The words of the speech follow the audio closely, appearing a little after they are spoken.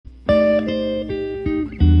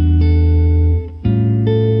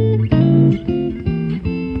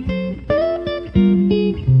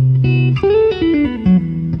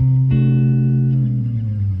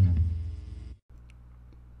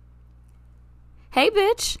Hey,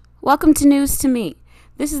 bitch. Welcome to News to Me.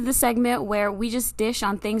 This is the segment where we just dish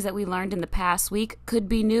on things that we learned in the past week. Could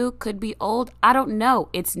be new, could be old. I don't know.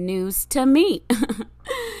 It's news to me.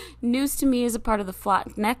 News to Me is a part of the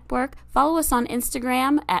Flock Network. Follow us on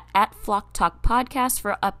Instagram at Flock Talk Podcast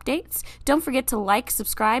for updates. Don't forget to like,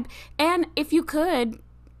 subscribe, and if you could,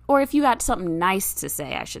 or if you had something nice to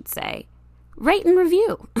say, I should say, rate and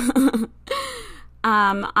review.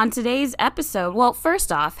 On today's episode, well,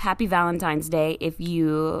 first off, happy Valentine's Day if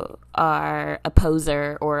you are a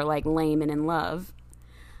poser or like lame and in love.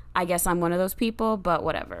 I guess I'm one of those people, but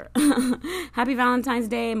whatever. Happy Valentine's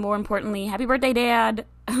Day. More importantly, happy birthday, Dad.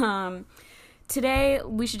 Today,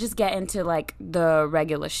 we should just get into like the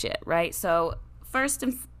regular shit, right? So first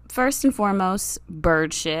and foremost,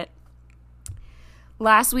 bird shit.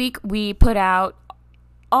 Last week, we put out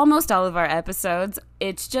almost all of our episodes.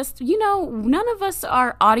 It's just, none of us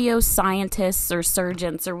are audio scientists or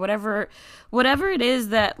surgeons or whatever it is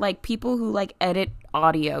that like people who like edit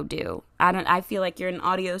audio do. I feel like you're an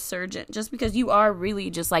audio surgeon just because you are really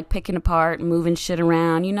just like picking apart and moving shit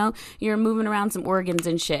around, you're moving around some organs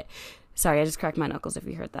and shit. Sorry, I just cracked my knuckles if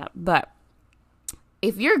you heard that. But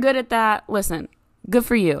if you're good at that, listen, good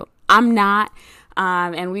for you. I'm not.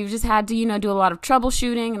 And we've just had to, do a lot of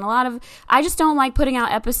troubleshooting and I just don't like putting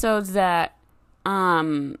out episodes that,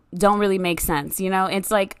 don't really make sense.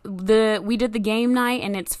 It's like we did the game night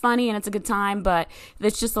and it's funny and it's a good time, but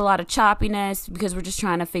there's just a lot of choppiness because we're just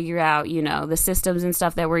trying to figure out, the systems and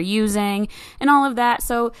stuff that we're using and all of that.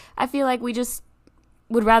 So I feel like we just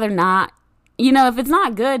would rather not. If it's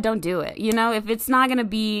not good, don't do it. If it's not going to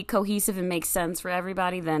be cohesive and make sense for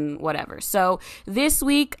everybody, then whatever. So this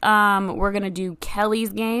week, we're going to do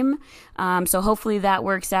Kelly's game. So hopefully that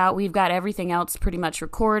works out. We've got everything else pretty much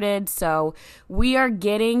recorded. So we are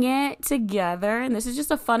getting it together. And this is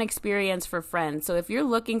just a fun experience for friends. So if you're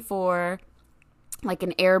looking for like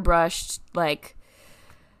an airbrushed, like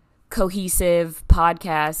cohesive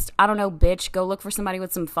podcast, I don't know, bitch, go look for somebody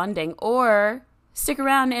with some funding or stick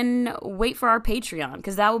around and wait for our Patreon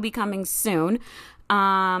because that will be coming soon.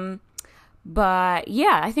 But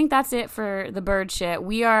yeah, I think that's it for the bird shit.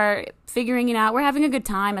 We are figuring it out. We're having a good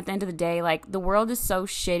time at the end of the day. Like, the world is so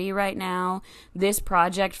shitty right now. This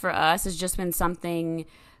project for us has just been something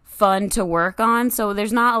fun to work on. So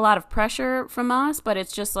there's not a lot of pressure from us, but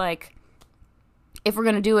it's just like, if we're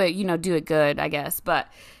going to do it, do it good, I guess. But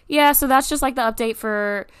yeah, so that's just like the update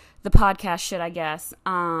for the podcast shit, I guess.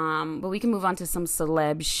 But we can move on to some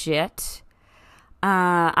celeb shit.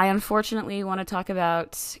 I unfortunately want to talk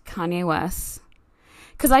about Kanye West.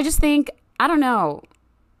 Because I just think, I don't know,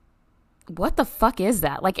 what the fuck is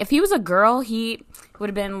that? Like, if he was a girl, he would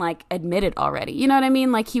have been, like, admitted already. You know what I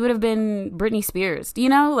mean? Like, he would have been Britney Spears.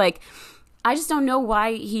 Like, I just don't know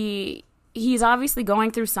why he's obviously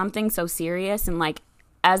going through something so serious and, like,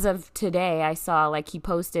 as of today, I saw, like, he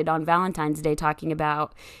posted on Valentine's Day talking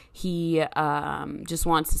about he just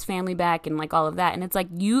wants his family back and, like, all of that. And it's like,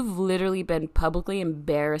 you've literally been publicly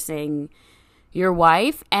embarrassing your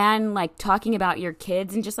wife and, like, talking about your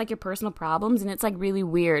kids and just, like, your personal problems. And it's, like, really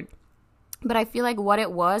weird. But I feel like what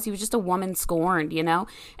it was, he was just a woman scorned,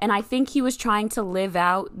 And I think he was trying to live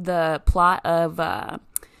out the plot of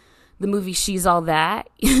the movie She's All That.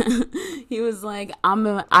 He was like,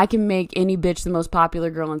 I can make any bitch the most popular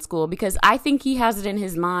girl in school, because I think he has it in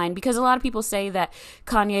his mind, because a lot of people say that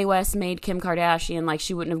Kanye West made Kim Kardashian, like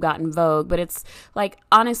she wouldn't have gotten Vogue, but it's like,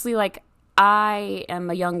 honestly, like, I am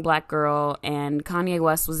a young black girl and Kanye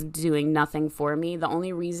West was doing nothing for me. The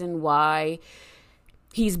only reason why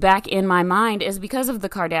he's back in my mind is because of the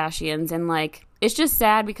Kardashians, and like, it's just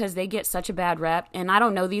sad because they get such a bad rep, and I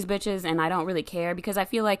don't know these bitches and I don't really care, because I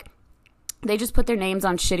feel like they just put their names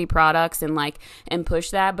on shitty products and like, and push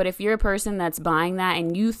that. But if you're a person that's buying that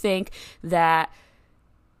and you think that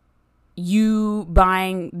you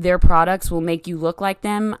buying their products will make you look like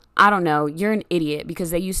them, I don't know, you're an idiot, because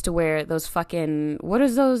they used to wear those fucking, what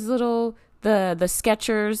is those little, the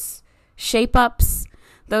Skechers shape ups,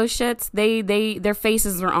 those shits, their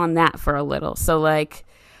faces were on that for a little. So like,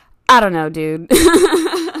 I don't know, dude.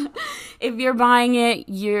 If you're buying it,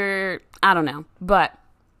 I don't know. But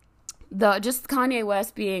just Kanye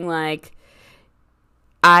West being like,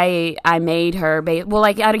 I made her, well,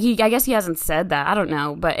 like, I guess he hasn't said that, I don't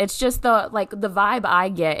know, but it's just the vibe I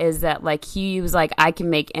get is that, like, he was like, I can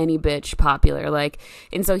make any bitch popular, like,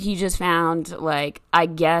 and so he just found, like, I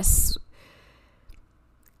guess,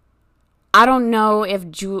 I don't know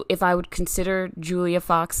if I would consider Julia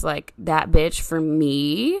Fox, like, that bitch for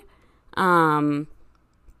me,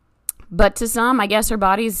 but to some, I guess her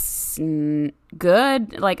body's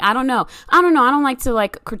good. Like, I don't know. I don't like to,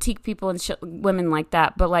 like, critique people and women like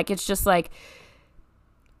that. But, like, it's just, like,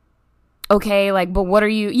 okay, like, but what are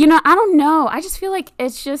you, you know, I don't know. I just feel like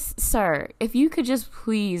it's just, sir, if you could just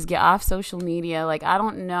please get off social media, like, I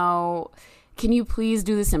don't know, can you please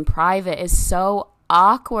do this in private? It's so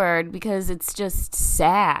awkward because it's just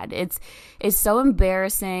sad. It's so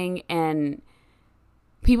embarrassing, and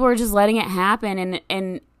people are just letting it happen,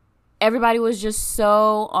 and everybody was just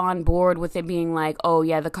so on board with it being like, oh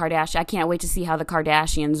yeah, the Kardashian, I can't wait to see how the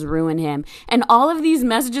Kardashians ruin him. And all of these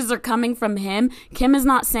messages are coming from him. Kim is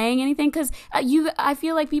not saying anything because I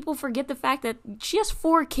feel like people forget the fact that she has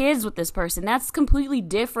 4 kids with this person. That's completely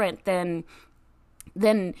different than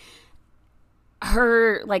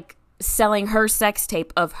her, like, selling her sex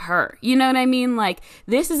tape of her. You know what I mean? Like,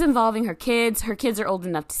 this is involving her kids. Her kids are old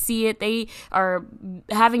enough to see it. They are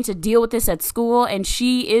having to deal with this at school, and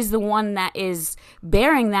she is the one that is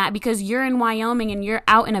bearing that because you're in Wyoming and you're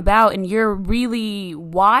out and about and you're really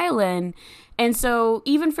wildin'. And so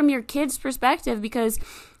even from your kids' perspective, because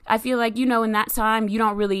I feel like, you know, in that time, you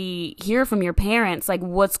don't really hear from your parents, like,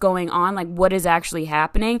 what's going on, like, what is actually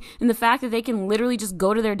happening. And the fact that they can literally just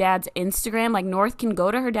go to their dad's Instagram, like, North can go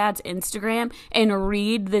to her dad's Instagram and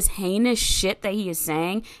read this heinous shit that he is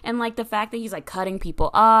saying. And, like, the fact that he's, like, cutting people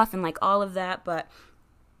off and, like, all of that. But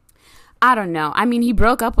I don't know. I mean, he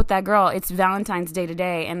broke up with that girl. It's Valentine's Day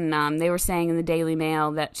today, and they were saying in the Daily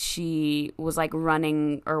Mail that she was, like,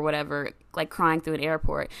 running or whatever, like, crying through an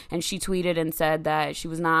airport. And she tweeted and said that she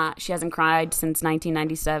hasn't cried since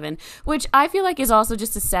 1997, which I feel like is also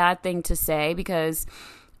just a sad thing to say because,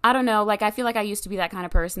 I don't know, like, I feel like I used to be that kind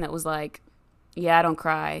of person that was like, yeah, I don't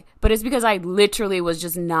cry. But it's because I literally was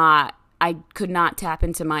just I could not tap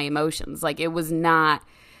into my emotions. Like, it was not...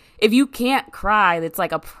 If you can't cry, that's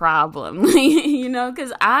like a problem, you know,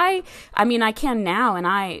 because I mean, I can now, and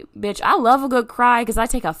I love a good cry because I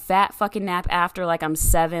take a fat fucking nap after, like, I'm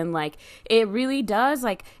 7. Like, it really does,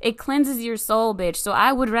 like, it cleanses your soul, bitch. So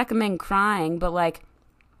I would recommend crying, but, like,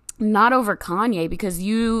 not over Kanye because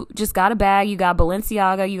you just got a bag, you got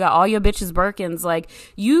Balenciaga, you got all your bitches Birkins. Like,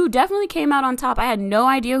 you definitely came out on top. I had no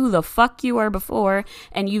idea who the fuck you were before,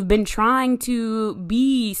 and you've been trying to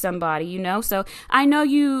be somebody, you know? So I know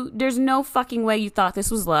there's no fucking way you thought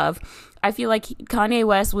this was love. I feel like Kanye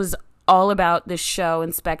West was all about the show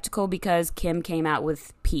and spectacle because Kim came out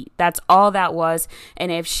with Pete. That's all that was.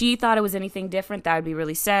 And if she thought it was anything different, that would be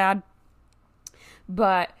really sad.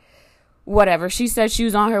 But whatever. She said she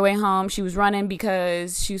was on her way home. She was running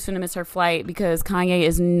because she was finna miss her flight because Kanye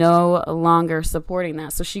is no longer supporting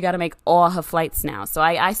that. So she got to make all her flights now. So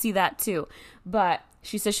I see that too. But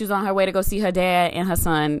she said she was on her way to go see her dad and her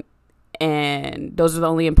son. And those are the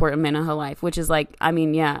only important men in her life, which is like, I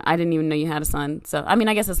mean, yeah, I didn't even know you had a son. So, I mean,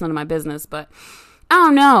 I guess that's none of my business, but I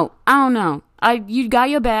don't know. You got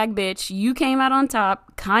your bag, bitch. You came out on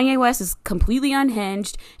top. Kanye West is completely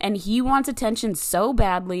unhinged, and he wants attention so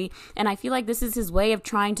badly. And I feel like this is his way of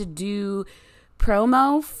trying to do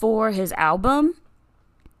promo for his album.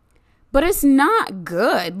 But it's not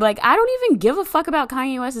good. Like, I don't even give a fuck about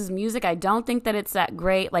Kanye West's music. I don't think that it's that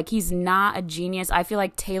great. Like, he's not a genius. I feel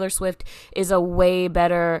like Taylor Swift is a way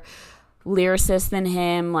better lyricist than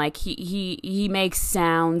him. Like, he makes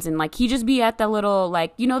sounds, and like he just be at the little,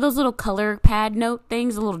 like, you know, those little color pad note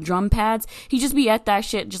things, the little drum pads. He just be at that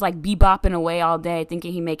shit, just like bebopping away all day,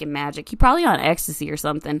 thinking he making magic. He probably on ecstasy or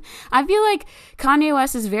something. I feel like Kanye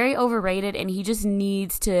West is very overrated, and he just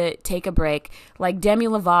needs to take a break. Like Demi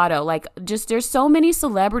Lovato, like, just there's so many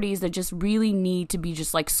celebrities that just really need to be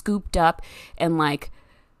just like scooped up and like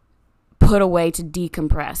put away to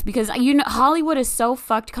decompress, because, you know, Hollywood is so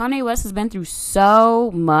fucked. Kanye West has been through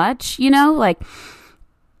so much, you know, like,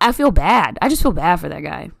 I feel bad. I just feel bad for that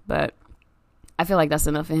guy, but I feel like that's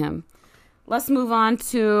enough of him. Let's move on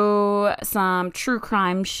to some true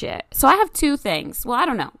crime shit. So I have 2 things. Well, I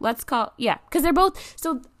don't know. Because they're both,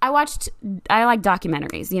 so I like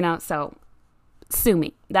documentaries, you know, so sue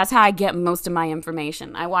me. That's how I get most of my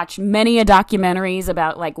information. I watch many documentaries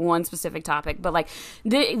about like one specific topic, but like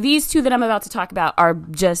these 2 that I'm about to talk about are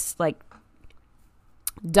just like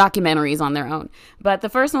documentaries on their own. But the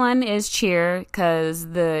first one is Cheer, because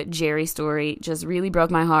the Jerry story just really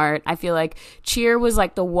broke my heart. I feel like Cheer was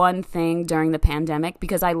like the one thing during the pandemic,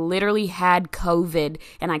 because I literally had COVID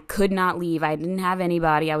and I could not leave. I didn't have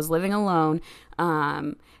anybody. I was living alone.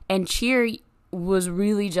 And Cheer was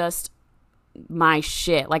really just my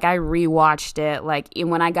shit. Like, I rewatched it. Like,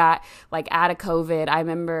 when I got like out of COVID, I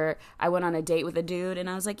remember I went on a date with a dude, and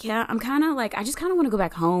I was like, yeah, I'm kind of like, I just kind of want to go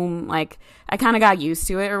back home. Like, I kind of got used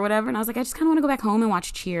to it or whatever, and I was like, I just kind of want to go back home and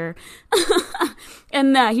watch Cheer.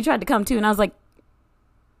 And he tried to come too, and I was like,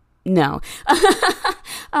 no.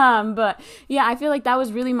 But yeah, I feel like that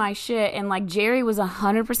was really my shit. And like Jerry was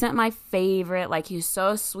 100% my favorite. Like he was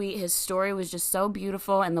so sweet. His story was just so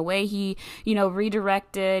beautiful. And the way he,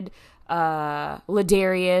 redirected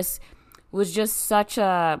Ladarius was just such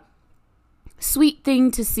a sweet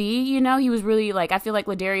thing to see. He was really like, I feel like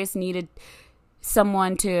Ladarius needed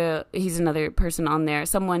someone he's another person on there,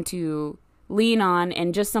 someone to lean on,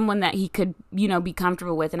 and just someone that he could, be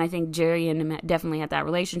comfortable with. And I think Jerry and him definitely had that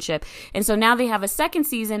relationship. And so now they have a second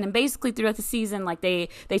season, and basically throughout the season, like they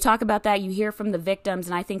talk about that. You hear from the victims,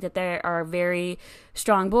 and I think that there are very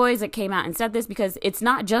strong boys that came out and said this, because it's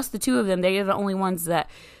not just the two of them. They are the only ones that,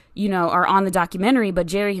 are on the documentary, but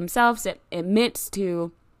Jerry himself admits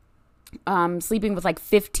to sleeping with like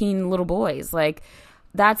 15 little boys. Like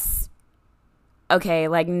that's okay,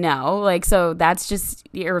 like, no, like, so that's just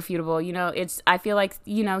irrefutable. I feel like,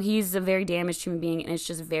 he's a very damaged human being, and it's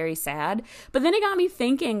just very sad. But then it got me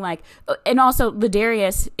thinking, like, and also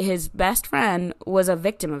Ladarius, his best friend, was a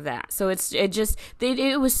victim of that. So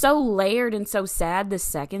it was so layered and so sad this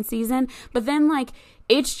second season. But then, like,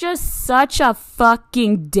 it's just such a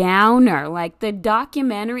fucking downer. Like, the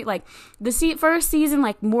documentary, like, the first season,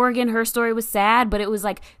 like, Morgan, her story was sad, but it was,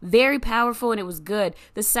 like, very powerful and it was good.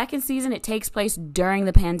 The second season, it takes place during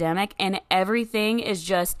the pandemic, and everything is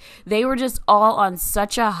just, they were just all on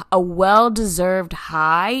such a well-deserved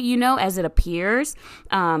high, as it appears.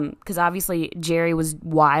 Because obviously Jerry was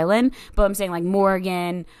wildin', but I'm saying, like,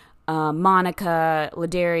 Morgan, Monica,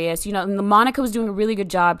 Ladarius, and Monica was doing a really good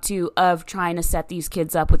job too of trying to set these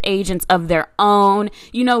kids up with agents of their own,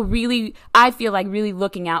 really, I feel like really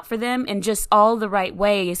looking out for them in just all the right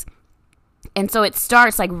ways. And so it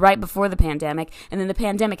starts like right before the pandemic, and then the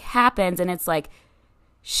pandemic happens, and it's like,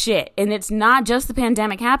 shit. And it's not just the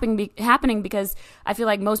pandemic happening, because I feel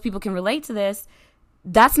like most people can relate to this.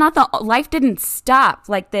 That's not life didn't stop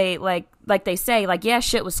like they say, like, yeah,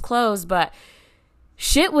 shit was closed, but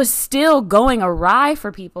shit was still going awry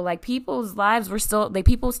for people. Like, people's lives were still,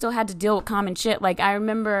 people still had to deal with common shit. Like, I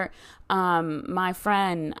remember my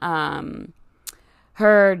friend,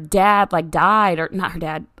 her dad, like, died, or not her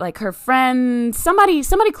dad, like, her friend, somebody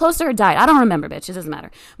close to her died. I don't remember, bitch. It doesn't matter.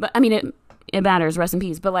 But, I mean, it matters. Rest in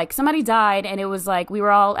peace. But, like, somebody died, and it was, like, we were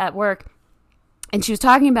all at work, and she was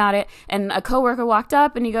talking about it, and a coworker walked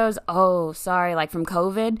up, and he goes, oh, sorry, like, from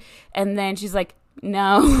COVID. And then she's like,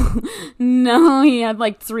 no, he had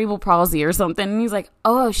like cerebral palsy or something. And he's like,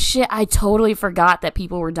 oh shit, I totally forgot that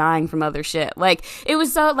people were dying from other shit. Like, it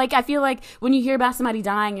was so, like, I feel like when you hear about somebody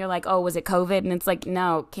dying, you're like, oh, was it COVID? And it's like,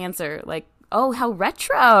 no, cancer. Like, oh, how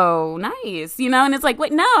retro, nice, and it's like,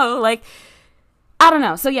 wait, no, like, I don't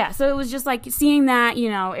know. So yeah, so it was just like seeing that,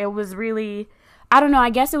 it was really, I don't know,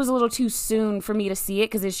 I guess it was a little too soon for me to see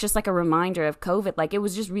it, because it's just like a reminder of COVID. Like, it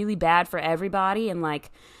was just really bad for everybody, and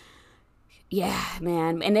like, yeah,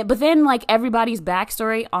 man. But then, like, everybody's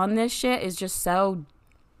backstory on this shit is just so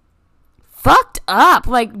fucked up.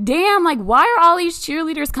 Like, damn, like, why are all these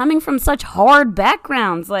cheerleaders coming from such hard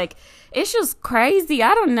backgrounds? Like, it's just crazy.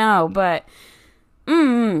 I don't know, but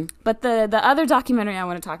but the other documentary I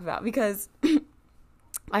want to talk about, because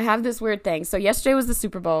I have this weird thing. So yesterday was the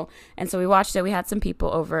Super Bowl, and so we watched it. We had some people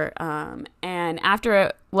over, and after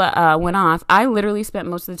it went off, I literally spent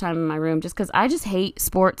most of the time in my room, just because I just hate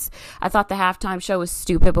sports. I thought the halftime show was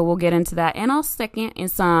stupid, but we'll get into that, and I'll stick in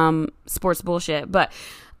some sports bullshit. But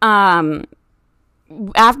after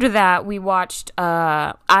that, we watched. We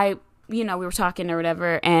were talking or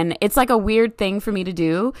whatever, and it's like a weird thing for me to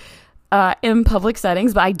do in public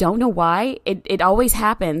settings, but I don't know why. It always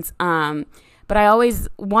happens. But I always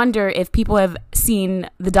wonder if people have seen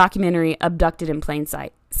the documentary Abducted in Plain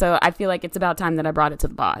Sight. So I feel like it's about time that I brought it to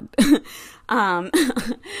the pod.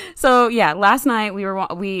 So yeah, last night we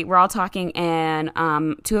were all talking, and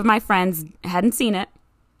two of my friends hadn't seen it.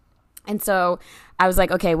 And so I was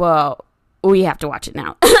like, okay, well, we have to watch it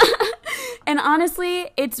now. And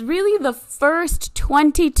honestly, it's really the first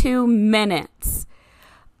 22 minutes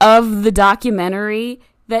of the documentary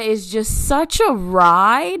that is just such a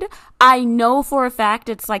ride. I know for a fact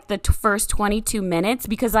it's like the first 22 minutes,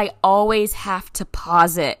 because I always have to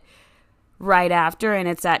pause it right after, and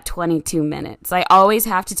it's at 22 minutes. I always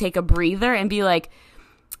have to take a breather and be like,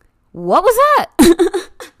 what was that?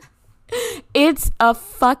 It's a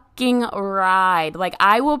fucking ride. Like,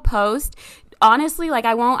 I will post, honestly, like,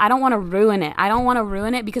 I don't want to ruin it. I don't want to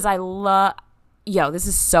ruin it, because yo, this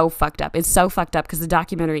is so fucked up. It's so fucked up because the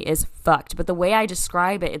documentary is fucked. But the way I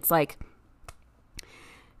describe it, it's like,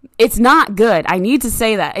 it's not good. I need to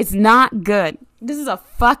say that. It's not good. This is a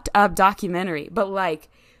fucked up documentary. But, like,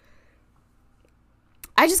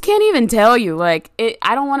 I just can't even tell you. Like,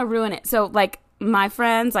 I don't want to ruin it. So, like, my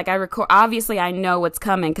friends, like I record, obviously I know what's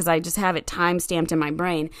coming because I just have it time stamped in my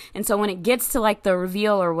brain. And so when it gets to like the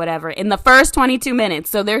reveal or whatever in the first 22 minutes,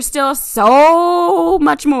 so there's still so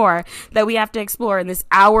much more that we have to explore in this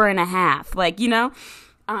hour and a half, like, you know,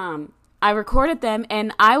 I recorded them,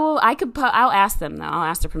 and I'll ask them though. I'll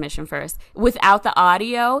ask their permission first without the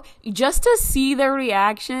audio just to see their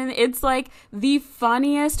reaction. It's like the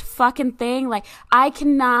funniest fucking thing. Like, I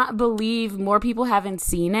cannot believe more people haven't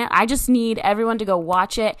seen it. I just need everyone to go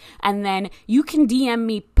watch it, and then you can DM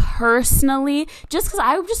me personally just because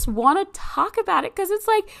I just want to talk about it, because it's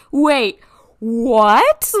like, wait,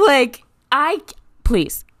 what? Like,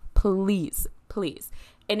 please.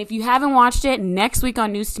 And if you haven't watched it, next week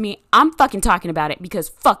on News to Me, I'm fucking talking about it, because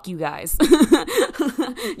fuck you guys.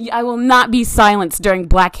 I will not be silenced during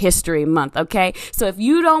Black History Month, okay? So if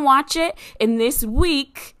you don't watch it in this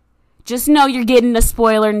week, just know you're getting a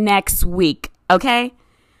spoiler next week, okay?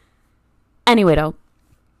 Anyway, though,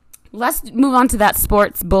 let's move on to that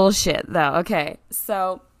sports bullshit, though, okay?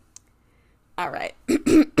 So, all right.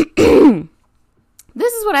 This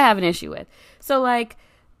is what I have an issue with. So, like,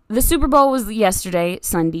 the Super Bowl was yesterday,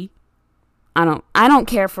 Sunday. I don't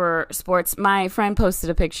care for sports. My friend posted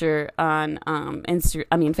a picture on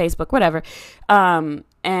Facebook, whatever. And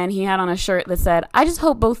he had on a shirt that said, "I just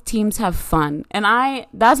hope both teams have fun." And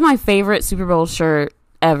that's my favorite Super Bowl shirt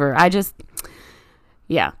ever.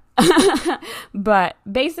 Yeah. But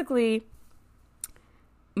basically,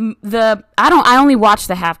 I only watch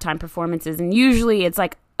the halftime performances, and usually it's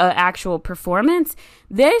like an actual performance.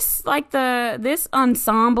 This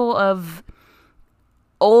ensemble of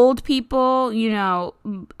old people, you know,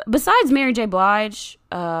 besides Mary J. Blige,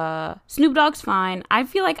 Snoop Dogg's fine. I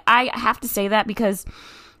feel like I have to say that because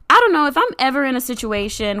I don't know, if I'm ever in a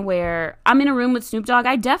situation where I'm in a room with Snoop Dogg,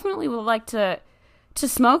 I definitely would like to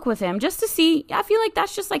smoke with him just to see. I feel like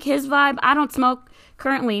that's just like his vibe. I don't smoke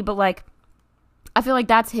currently, but like, I feel like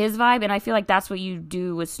that's his vibe, and I feel like that's what you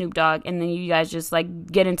do with Snoop Dogg, and then you guys just,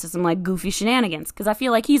 like, get into some, like, goofy shenanigans, because I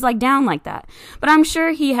feel like he's, like, down like that. But I'm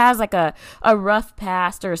sure he has, like, a rough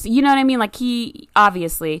past, or, you know what I mean? Like, he,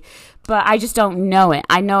 obviously, but I just don't know it.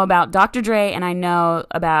 I know about Dr. Dre, and I know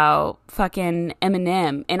about fucking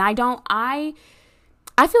Eminem, and I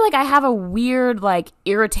feel like I have a weird, like,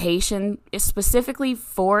 irritation specifically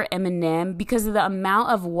for Eminem because of the amount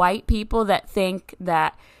of white people that think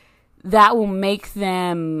that will make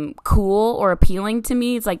them cool or appealing to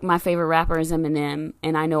me. It's like, my favorite rapper is Eminem,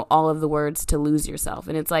 and I know all of the words to Lose Yourself.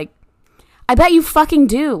 And it's like, I bet you fucking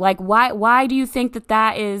do. Like, why do you think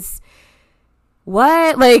that is,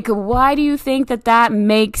 what? Like, why do you think that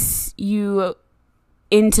makes you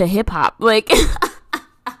into hip hop? Like,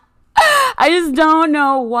 I just don't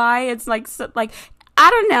know why it's like, so, like, I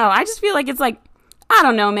don't know. I just feel like it's like, I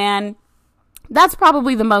don't know, man. That's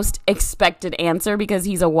probably the most expected answer because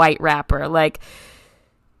he's a white rapper. Like,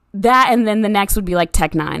 that, and then the next would be like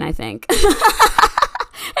Tech Nine, I think. And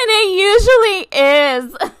it usually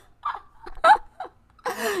is.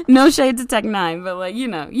 No shade to Tech Nine, but like, you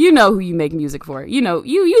know who you make music for. You know,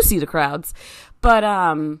 you see the crowds. But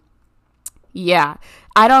yeah.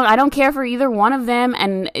 I don't care for either one of them,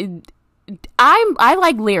 and I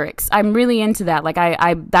like lyrics. I'm really into that. Like,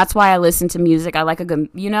 I that's why I listen to music. I like a good,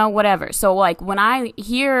 you know, whatever. So, like, when I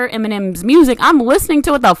hear Eminem's music, I'm listening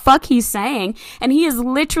to what the fuck he's saying. And he is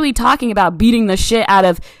literally talking about beating the shit out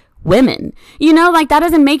of women. You know, like, that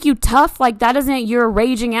doesn't make you tough. Like, that doesn't, you're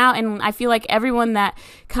raging out. And I feel like everyone that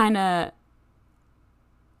kind of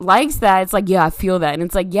likes that, it's like, yeah, I feel that. And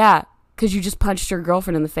it's like, yeah, because you just punched your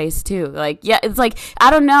girlfriend in the face too. Like, yeah, it's like,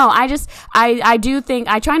 I don't know. I do think,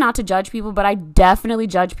 I try not to judge people, but I definitely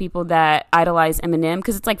judge people that idolize Eminem,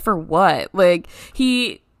 because it's like, for what? Like,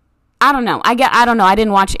 I don't know. I don't know. I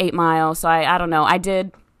didn't watch 8 Mile, so I don't know. I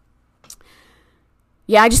did.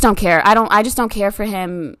 Yeah, I just don't care. I just don't care for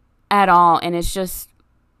him at all. And it's just,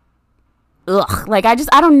 ugh. Like, I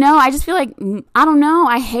don't know. I just feel like, I don't know.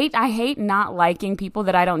 I hate not liking people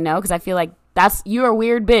that I don't know, because I feel like you're a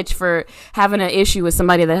weird bitch for having an issue with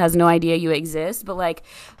somebody that has no idea you exist. But like,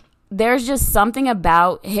 there's just something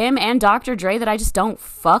about him and Dr. Dre that I just don't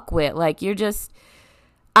fuck with. Like, you're just,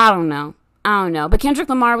 I don't know. But Kendrick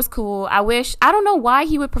Lamar was cool. I don't know why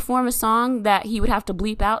he would perform a song that he would have to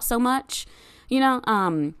bleep out so much, you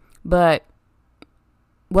know? But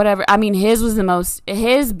whatever. I mean, his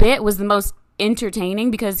bit was the most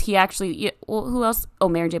entertaining, because he actually, well, who else? Oh,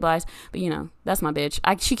 Mary J. Blige. But, you know, that's my bitch.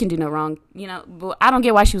 She can do no wrong, you know. But I don't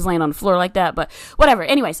get why she was laying on the floor like that, but whatever.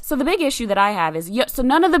 Anyways, so the big issue that I have is, so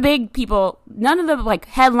none of the big people, none of the like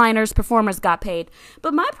headliners, performers got paid.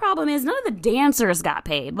 But my problem is, none of the dancers got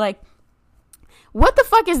paid. Like, what the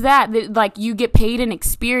fuck is that? Like, you get paid in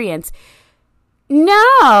experience.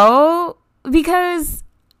 No, because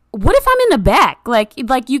what if I'm in the back? Like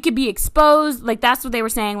you could be exposed. Like, that's what they were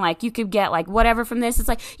saying. Like, you could get like whatever from this. It's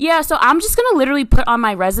like, yeah, so I'm just gonna literally put on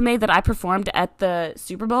my resume that I performed at the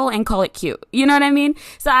Super Bowl and call it cute. You know what I mean?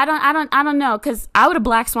 So I don't know, because I would have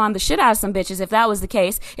black swan the shit out of some bitches if that was the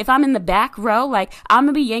case. If I'm in the back row, like, I'm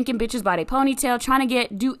gonna be yanking bitches by their ponytail, trying to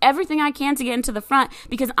do everything I can to get into the front,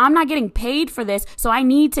 because I'm not getting paid for this, so I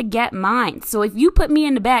need to get mine. So if you put me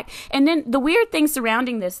in the back, and then the weird thing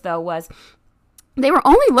surrounding this though was, they were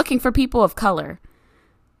only looking for people of color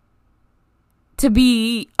to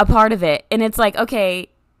be a part of it. And it's like, okay,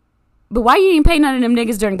 but why you ain't pay none of them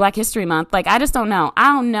niggas during Black History Month? Like, I just don't know.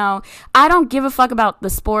 I don't know. I don't give a fuck about the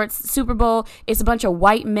sports. Super Bowl, it's a bunch of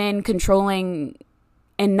white men controlling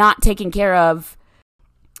and not taking care of.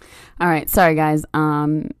 All right, sorry guys.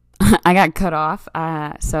 I got cut off,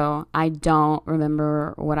 so I don't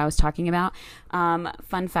remember what I was talking about.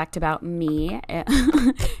 Fun fact about me.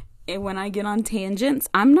 When I get on tangents,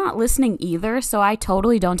 I'm not listening either, so I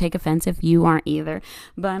totally don't take offense if you aren't either.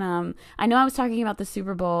 But I know I was talking about the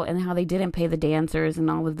Super Bowl and how they didn't pay the dancers and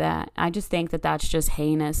all of that. I just think that that's just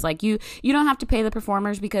heinous. Like, you don't have to pay the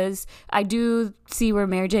performers, because I do see where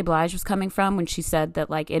Mary J. Blige was coming from when she said that,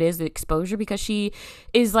 like, it is exposure, because she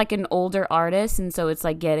is like an older artist, and so it's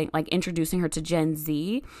like introducing her to Gen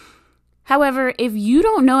Z. However, if you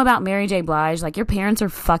don't know about Mary J. Blige, like, your parents are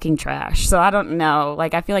fucking trash. So I don't know.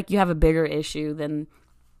 Like, I feel like you have a bigger issue than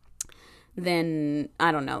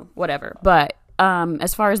I don't know, whatever. But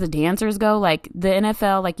as far as the dancers go, like, the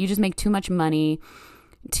NFL, like, you just make too much money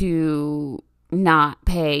to not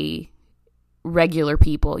pay regular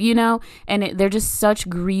people, you know? And they're just such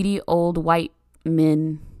greedy old white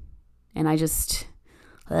men. And I just...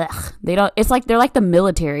 Ugh, they don't. It's like they're like the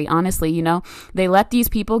military, honestly. You know, they let these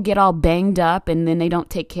people get all banged up, and then they don't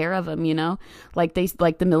take care of them. You know, like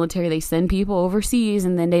the military, they send people overseas,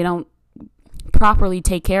 and then they don't properly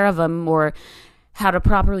take care of them, or how to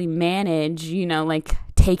properly manage. You know, like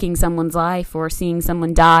taking someone's life, or seeing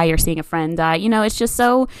someone die, or seeing a friend die. You know, it's just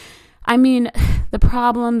so. I mean, the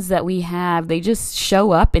problems that we have, they just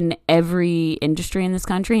show up in every industry in this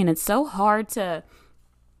country, and it's so hard to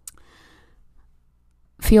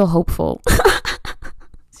feel hopeful.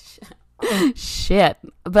 Shit.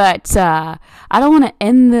 But I don't want to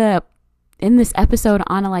end this episode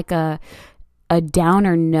on a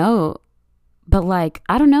downer note, but like,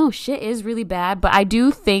 I don't know, shit is really bad. But I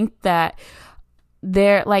do think that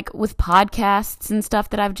there, like, with podcasts and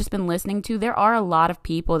stuff that I've just been listening to, there are a lot of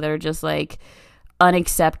people that are just like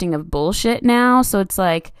unaccepting of bullshit now. So it's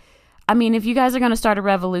like, I mean, if you guys are going to start a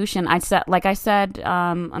revolution, I said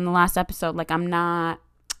on the last episode, like, I'm not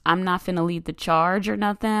finna lead the charge or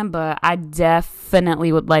nothing, but I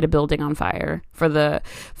definitely would light a building on fire for the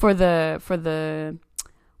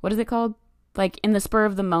what is it called? Like, in the spur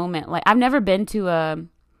of the moment. Like, I've never been to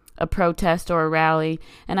a protest or a rally,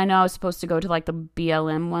 and I know I was supposed to go to like the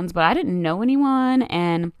BLM ones, but I didn't know anyone,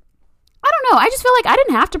 and I don't know. I just feel like I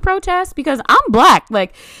didn't have to protest because I'm black.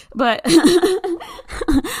 Like, but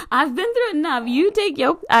I've been through enough. You take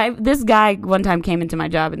this guy one time came into my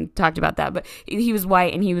job and talked about that, but he was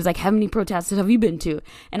white, and he was like, "How many protests have you been to?"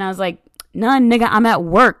 And I was like, "None, nigga. I'm at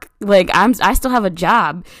work. Like, I still have a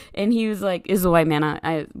job." And he was like, "Is a white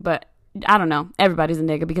man." But I don't know. Everybody's a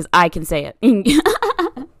nigga because I can say it.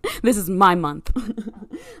 This is my month.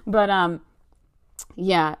 But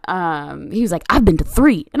yeah, he was like, "I've been to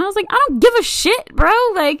 3." And I was like, "I don't give a shit, bro."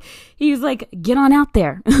 Like, he was like, "Get on out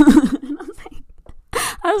there." And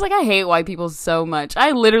I was like, I hate white people so much.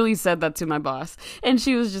 I literally said that to my boss, and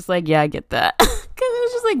she was just like, "Yeah, I get that." Because it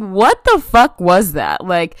was just like, what the fuck was that?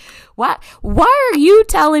 Like, why are you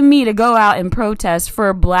telling me to go out and protest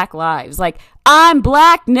for Black lives? Like, I'm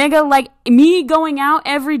black, nigga. Like, me going out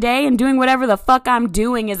every day and doing whatever the fuck I'm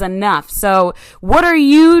doing is enough. So what are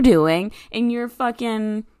you doing in your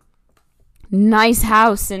fucking nice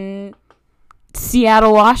house in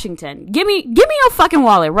Seattle, Washington? Give me your fucking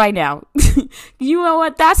wallet right now. You know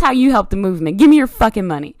what? That's how you help the movement. Give me your fucking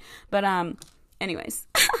money. But anyways.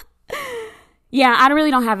 Yeah, I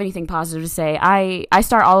really don't have anything positive to say. I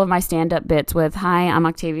start all of my stand-up bits with, "Hi, I'm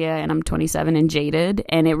Octavia, and I'm 27 and jaded,"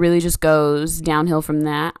 and it really just goes downhill from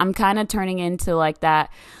that. I'm kind of turning into like that,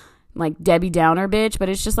 like, Debbie Downer bitch, but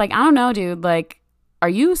it's just like, I don't know, dude. Like, are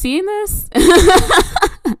you seeing this?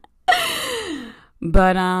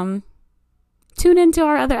 But tune into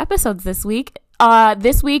our other episodes this week.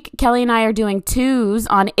 This week, Kelly and I are doing 2s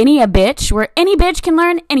on Any a Bitch, where any bitch can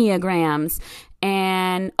learn Enneagrams.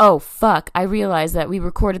 And, oh, fuck, I realized that we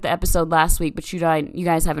recorded the episode last week, but you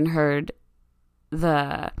guys haven't heard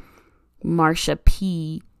the Marsha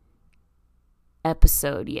P.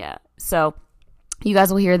 episode yet. So, You guys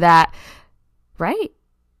will hear that, right?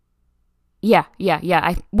 Yeah.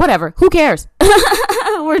 Whatever. Who cares?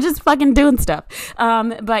 We're just fucking doing stuff.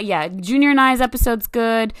 But yeah, Junior and I's episode's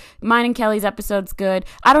good. Mine and Kelly's episode's good.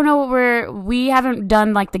 I don't know what we haven't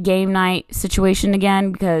done like the game night situation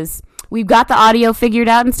again because we've got the audio figured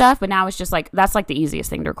out and stuff, but now it's just like, that's like the easiest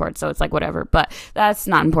thing to record. So it's like, whatever, but that's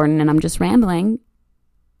not important and I'm just rambling.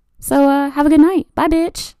 So, have a good night. Bye,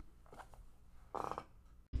 bitch.